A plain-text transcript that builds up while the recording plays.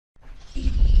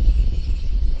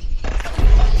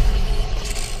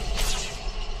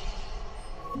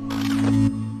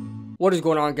What is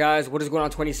going on, guys? What is going on,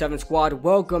 27 Squad?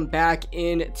 Welcome back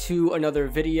into another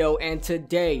video, and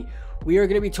today we are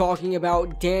going to be talking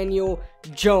about Daniel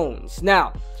Jones.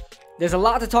 Now, there's a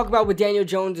lot to talk about with Daniel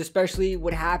Jones, especially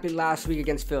what happened last week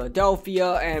against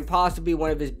Philadelphia and possibly one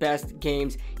of his best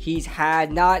games he's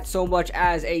had. Not so much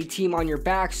as a team on your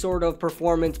back sort of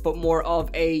performance, but more of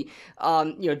a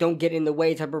don't get in the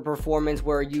way type of performance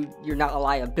where you're not a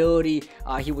liability.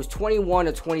 He was 21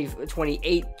 of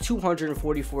 28,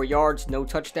 244 yards, no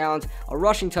touchdowns, a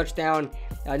rushing touchdown,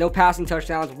 no passing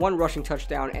touchdowns, one rushing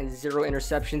touchdown, and 0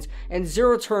 interceptions and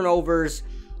 0 turnovers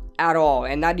at all,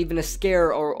 and not even a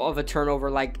scare of a turnover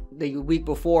like the week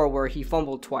before where he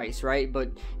fumbled twice, right?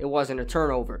 But it wasn't a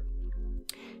turnover.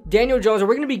 Daniel Jones, we're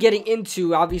going to be getting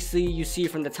into, obviously you see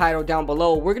from the title down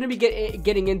below, we're going to be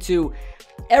getting into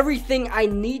everything I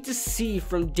need to see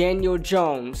from Daniel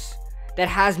Jones that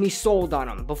has me sold on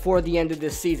him before the end of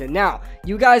this season. Now,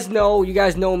 you guys know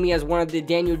me as one of the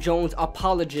Daniel Jones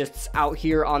apologists out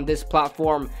here on this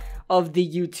platform of the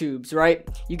YouTubes, right?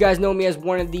 You guys know me as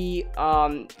one of the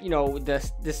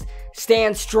this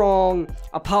stand strong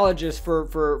apologist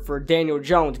for Daniel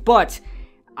Jones, but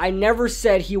I never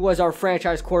said he was our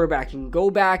franchise quarterback. You can go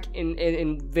back in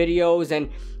videos, and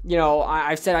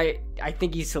I've said I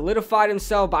think he solidified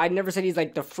himself, but I never said he's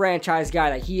like the franchise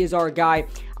guy, that he is our guy.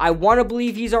 I want to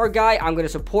believe he's our guy. I'm going to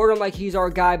support him like he's our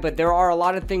guy, but there are a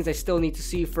lot of things I still need to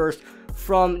see first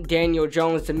from Daniel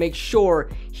Jones to make sure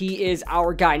he is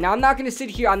our guy. Now, I'm not going to sit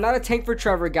here. I'm not a tank for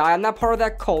Trevor guy. I'm not part of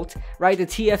that cult, right? The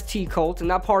TFT cult. I'm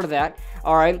not part of that.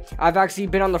 All right. I've actually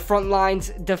been on the front lines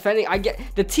defending. I get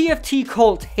the TFT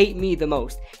cult hate me the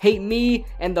most. Hate me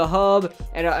and the hub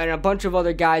and a bunch of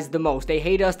other guys the most. They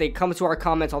hate us. They come to our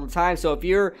comments all the time. So if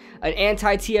you're an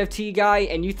anti-TFT guy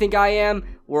and you think I am,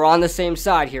 we're on the same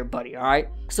side here, buddy, all right?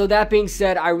 So that being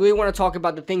said, I really want to talk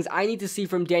about the things I need to see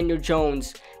from Daniel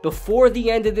Jones before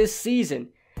the end of this season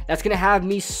that's going to have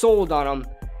me sold on him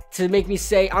to make me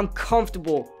say I'm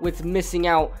comfortable with missing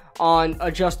out on a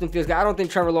Justin Fields guy. I don't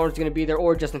think Trevor Lawrence is going to be there,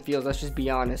 or Justin Fields. Let's just be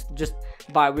honest.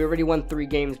 We already won 3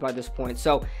 games by this point.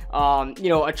 So,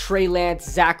 a Trey Lance,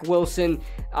 Zach Wilson,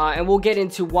 and we'll get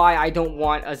into why I don't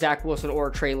want a Zach Wilson or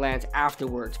a Trey Lance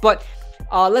afterwards. But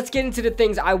let's get into the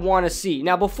things I want to see.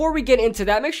 Now, before we get into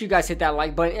that, make sure you guys hit that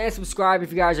like button and subscribe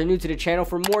if you guys are new to the channel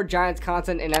for more Giants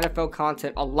content and NFL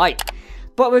content alike.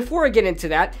 But before I get into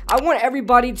that, I want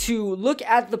everybody to look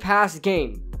at the past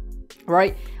game,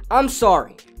 right? I'm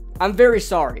sorry. I'm very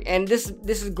sorry. And this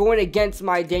is going against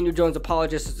my Daniel Jones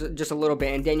apologists just a little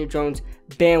bit and Daniel Jones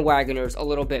bandwagoners a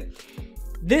little bit.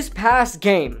 This past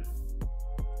game,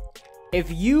 if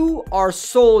you are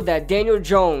sold that Daniel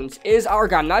Jones is our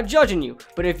guy, I'm not judging you,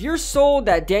 but if you're sold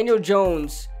that Daniel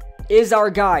Jones is our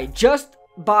guy just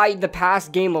by the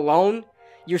past game alone,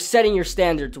 you're setting your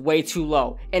standards way too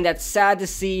low. And that's sad to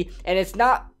see, and it's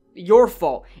not your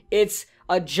fault. It's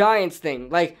a Giants thing.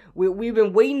 Like, we've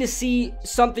been waiting to see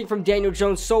something from Daniel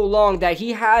Jones so long that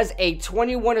he has a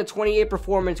 21 of 28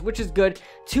 performance, which is good.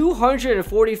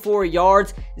 244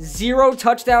 yards, 0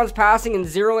 touchdowns passing, and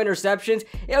 0 interceptions.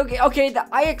 Okay,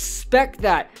 I expect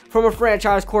that from a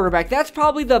franchise quarterback. That's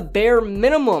probably the bare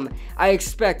minimum I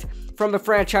expect from a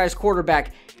franchise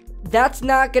quarterback. That's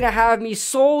not going to have me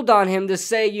sold on him to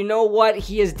say, you know what,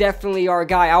 he is definitely our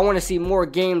guy. I want to see more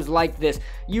games like this.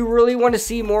 You really want to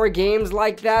see more games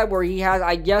like that where he has,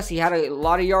 I guess he had a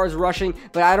lot of yards rushing,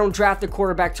 but I don't draft a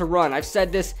quarterback to run. I've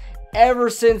said this ever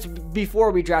since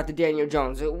before we drafted Daniel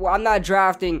Jones. I'm not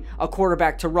drafting a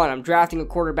quarterback to run. I'm drafting a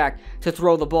quarterback to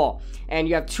throw the ball. And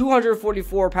you have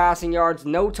 244 passing yards,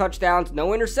 no touchdowns, no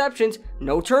interceptions,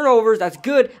 no turnovers. That's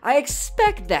good. I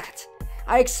expect that.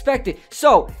 I expect it.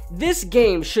 So this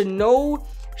game should not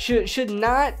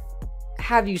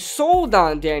have you sold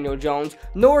on Daniel Jones,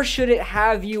 nor should it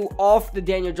have you off the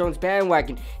Daniel Jones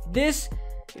bandwagon. This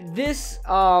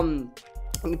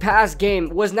past game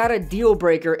was not a deal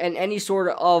breaker in any sort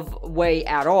of way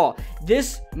at all.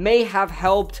 This may have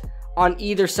helped on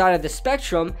either side of the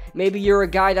spectrum. Maybe you're a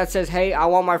guy that says, hey, I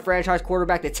want my franchise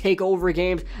quarterback to take over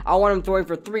games. I want him throwing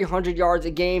for 300 yards a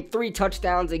game, 3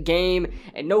 touchdowns a game,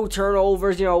 and no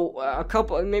turnovers,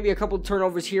 maybe a couple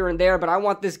turnovers here and there, but I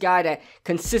want this guy to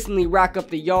consistently rack up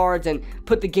the yards and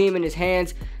put the game in his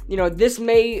hands. This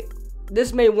may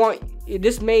want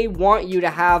you to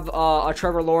have a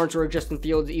Trevor Lawrence or a Justin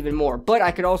Fields even more. But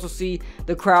I could also see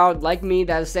the crowd like me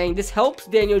that is saying this helps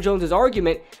Daniel Jones's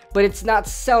argument, but it's not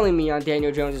selling me on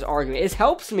Daniel Jones's argument. It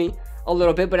helps me a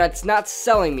little bit, but it's not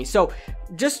selling me. So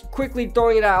just quickly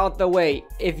throwing it out the way,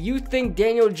 if you think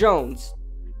Daniel Jones,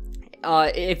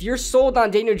 if you're sold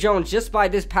on Daniel Jones just by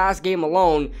this past game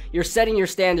alone, you're setting your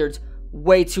standards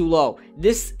way too low.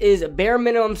 This is bare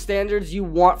minimum standards you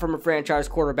want from a franchise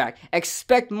quarterback.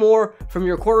 Expect more from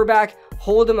your quarterback.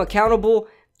 Hold him accountable.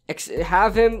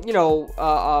 Have him,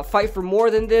 fight for more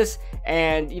than this,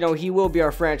 and, he will be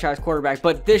our franchise quarterback,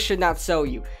 but this should not sell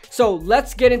you. So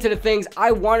let's get into the things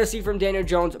I want to see from Daniel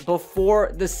Jones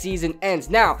before the season ends.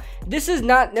 Now, this is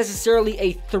not necessarily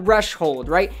a threshold,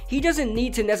 right? He doesn't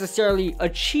need to necessarily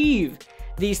achieve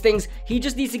these things. He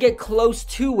just needs to get close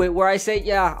to it where I say,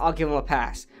 yeah, I'll give him a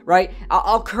pass. Right?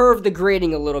 I'll curve the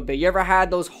grading a little bit. You ever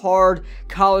had those hard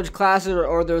college classes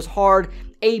or those hard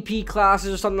AP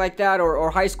classes or something like that, or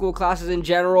high school classes in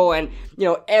general, and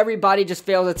everybody just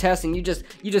fails a test and you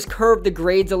just curve the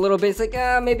grades a little bit. It's like,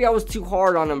 maybe I was too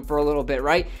hard on him for a little bit,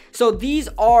 right? So these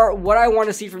are what I want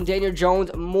to see from Daniel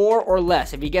Jones, more or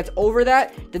less. If he gets over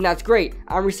that, then that's great.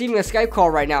 I'm receiving a Skype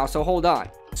call right now, so hold on.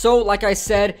 So like I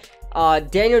said,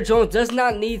 Daniel Jones does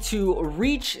not need to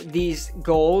reach these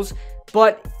goals,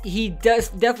 but he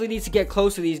definitely needs to get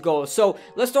close to these goals. So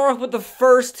let's start off with the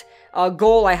first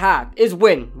goal I have is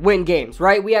win games,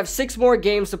 right? We have 6 more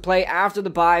games to play after the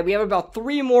bye. We have about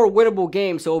 3 more winnable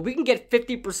games. So if we can get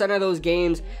 50% of those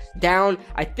games down,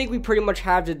 I think we pretty much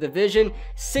have the division.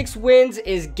 6 wins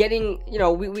is getting,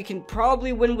 we can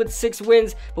probably win with 6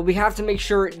 wins, but we have to make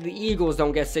sure the Eagles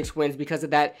don't get 6 wins because of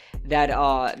that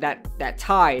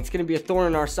tie. It's going to be a thorn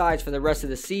in our sides for the rest of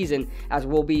the season, as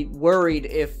we'll be worried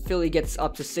if Philly gets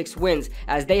up to 6 wins,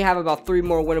 as they have about 3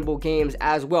 more winnable games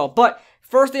as well. But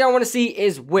first thing I want to see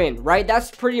is win, right?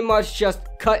 That's pretty much just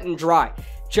cut and dry.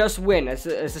 Just win. It's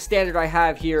a standard I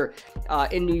have here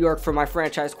in New York for my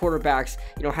franchise quarterbacks,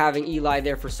 having Eli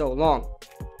there for so long.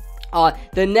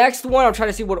 The next one, I'm trying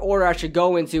to see what order I should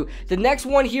go into. The next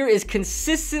one here is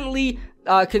consistently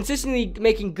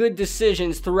making good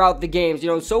decisions throughout the games.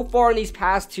 So far in these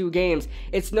past 2 games,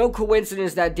 it's no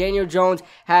coincidence that Daniel Jones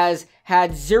has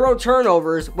had 0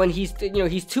 turnovers when he's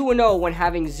 2-0 when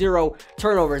having 0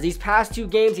 turnovers. These past 2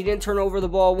 games, he didn't turn over the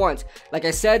ball once. Like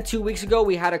I said, 2 weeks ago,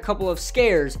 we had a couple of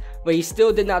scares, but he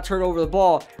still did not turn over the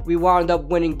ball. We wound up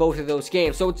winning both of those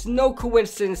games. So it's no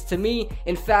coincidence to me.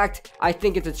 In fact, I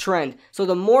think it's a trend. So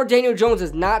the more Daniel Jones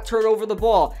does not turn over the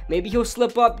ball, maybe he'll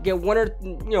slip up, get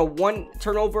 1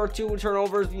 turnover or 2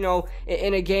 turnovers,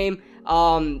 in a game.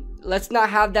 Let's not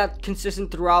have that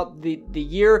consistent throughout the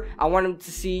year. I want him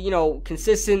to see,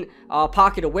 consistent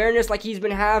pocket awareness like he's been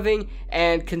having,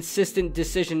 and consistent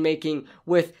decision making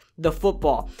with the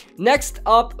football. Next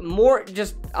up,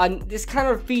 this kind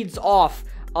of feeds off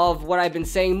of what I've been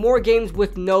saying, more games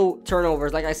with no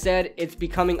turnovers. Like I said, it's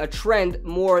becoming a trend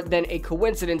more than a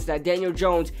coincidence that Daniel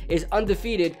Jones is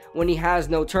undefeated when he has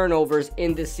no turnovers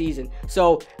in this season.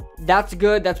 So that's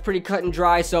good. That's pretty cut and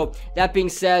dry. So that being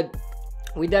said,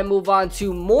 we then move on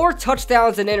to more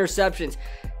touchdowns and interceptions.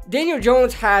 Daniel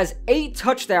Jones has 8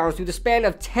 touchdowns through the span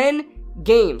of 10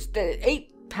 games.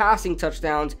 8 passing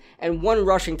touchdowns and 1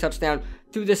 rushing touchdown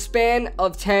through the span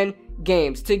of 10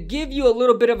 games. To give you a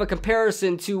little bit of a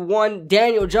comparison to one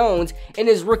Daniel Jones in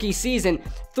his rookie season,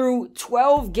 through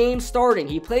 12 games starting,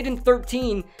 he played in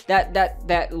 13.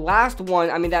 That last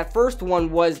one, that first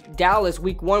one was Dallas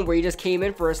week 1, where he just came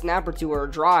in for a snap or 2 or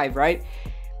a drive, right?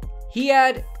 He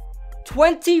had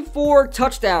 24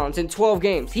 touchdowns in 12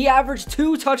 games. He averaged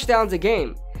 2 touchdowns a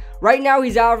game. Right now,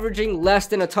 he's averaging less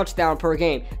than a touchdown per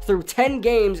game. Through 10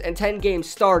 games and 10 games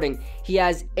starting, he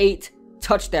has 8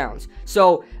 touchdowns.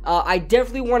 So I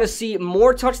definitely want to see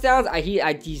more touchdowns.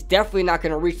 He's definitely not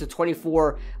going to reach the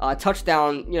 24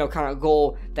 touchdown kind of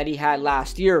goal that he had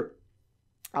last year.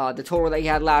 The total that he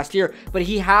had last year, but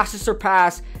he has to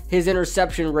surpass his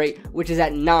interception rate, which is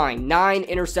at 9. 9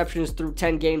 interceptions through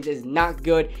 10 games is not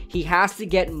good. He has to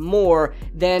get more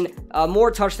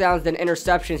touchdowns than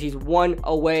interceptions. He's 1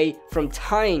 away from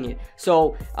tying it.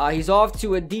 So he's off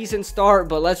to a decent start,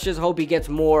 but let's just hope he gets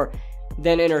more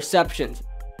than interceptions.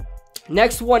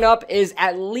 Next one up is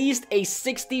at least a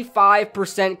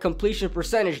 65% completion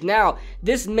percentage. Now,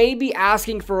 this may be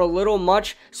asking for a little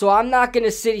much, so I'm not going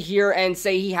to sit here and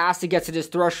say he has to get to this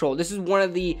threshold. This is one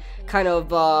of the kind of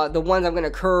the ones I'm going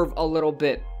to curve a little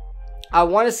bit. I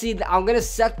want to see that. I'm going to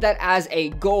set that as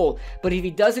a goal, but if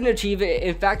he doesn't achieve it,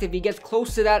 in fact, if he gets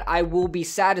close to that, I will be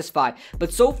satisfied.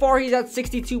 But so far, he's at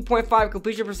 62.5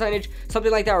 completion percentage, something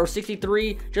like that, or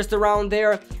 63, just around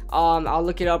there. I'll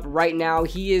look it up right now.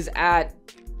 He is at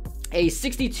a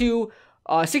 62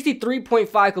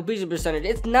 63.5 completion percentage.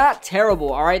 It's not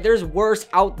terrible, all right? There's worse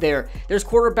out there. There's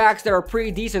quarterbacks that are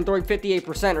pretty decent throwing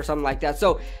 58% or something like that.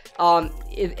 So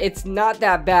it's not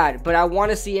that bad, but I want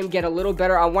to see him get a little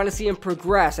better. I want to see him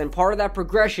progress, and part of that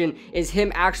progression is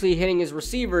him actually hitting his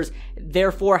receivers,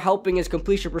 therefore helping his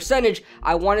completion percentage.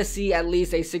 I want to see at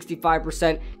least a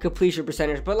 65% completion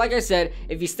percentage. But like I said,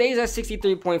 if he stays at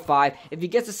 63.5, if he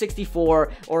gets to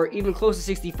 64 or even close to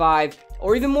 65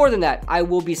 or even more than that, I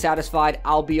will be satisfied.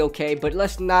 I'll be okay. But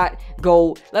let's not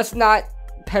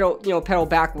pedal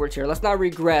backwards here. Let's not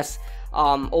regress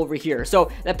over here.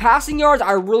 So the passing yards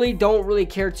I really don't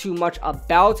care too much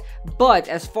about, but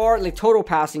as far as total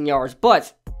passing yards,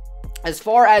 but as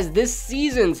far as this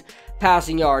season's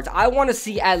passing yards, I want to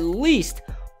see at least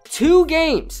 2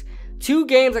 games. 2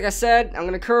 games, like I said, I'm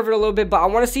going to curve it a little bit, but I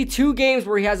want to see 2 games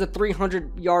where he has a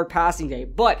 300-yard passing day,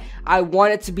 but I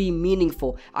want it to be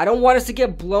meaningful. I don't want us to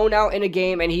get blown out in a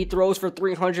game and he throws for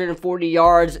 340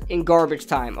 yards in garbage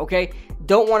time, okay?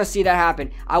 Don't want to see that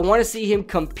happen. I want to see him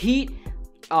compete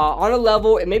on a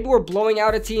level, and maybe we're blowing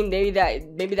out a team, maybe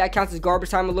that counts as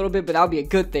garbage time a little bit, but that would be a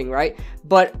good thing, right?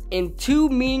 But in 2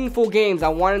 meaningful games, I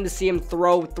want him to see him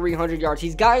throw 300 yards.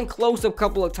 He's gotten close a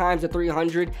couple of times to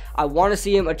 300. I want to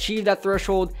see him achieve that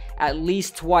threshold at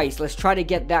least twice. Let's try to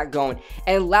get that going.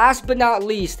 And last but not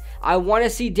least, I want to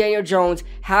see Daniel Jones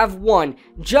have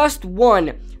just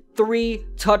one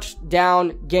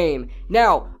 3-touchdown game.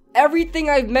 Now, everything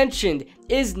I've mentioned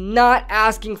is not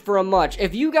asking for much.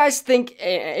 If you guys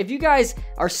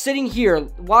are sitting here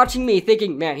watching me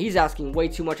thinking, man, he's asking way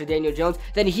too much of Daniel Jones,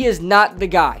 then he is not the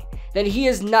guy.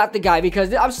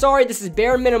 Because I'm sorry, this is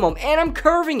bare minimum, and I'm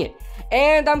curving it.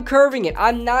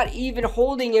 I'm not even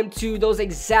holding him to those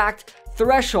exact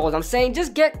thresholds. I'm saying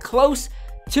just get close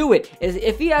to it.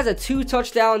 If he has a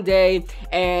 2-touchdown day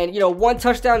and 1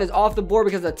 touchdown is off the board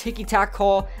because of a ticky-tack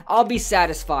call, I'll be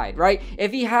satisfied, right?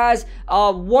 If he has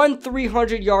one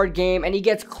 300-yard game and he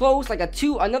gets close, like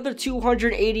another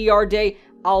 280-yard day,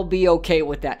 I'll be okay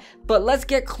with that. But let's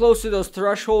get close to those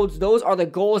thresholds. Those are the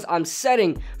goals I'm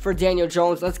setting for Daniel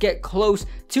Jones. Let's get close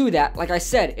to that. Like I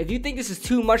said, if you think this is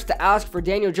too much to ask for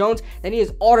Daniel Jones, then he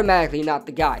is automatically not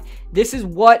the guy. This is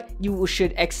what you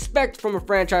should expect from a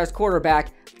franchise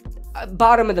quarterback.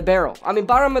 Bottom of the barrel.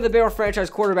 Bottom of the barrel franchise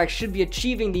quarterback should be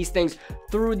achieving these things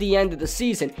through the end of the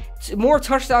season. More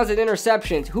touchdowns and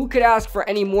interceptions. Who could ask for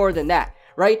any more than that?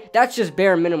 Right? That's just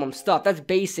bare minimum stuff. That's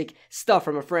basic stuff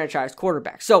from a franchise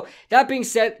quarterback. So, that being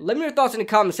said, let me know your thoughts in the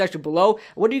comment section below.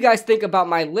 What do you guys think about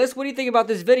my list? What do you think about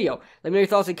this video? Let me know your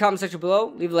thoughts in the comment section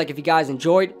below. Leave a like if you guys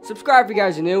enjoyed. Subscribe if you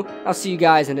guys are new. I'll see you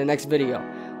guys in the next video.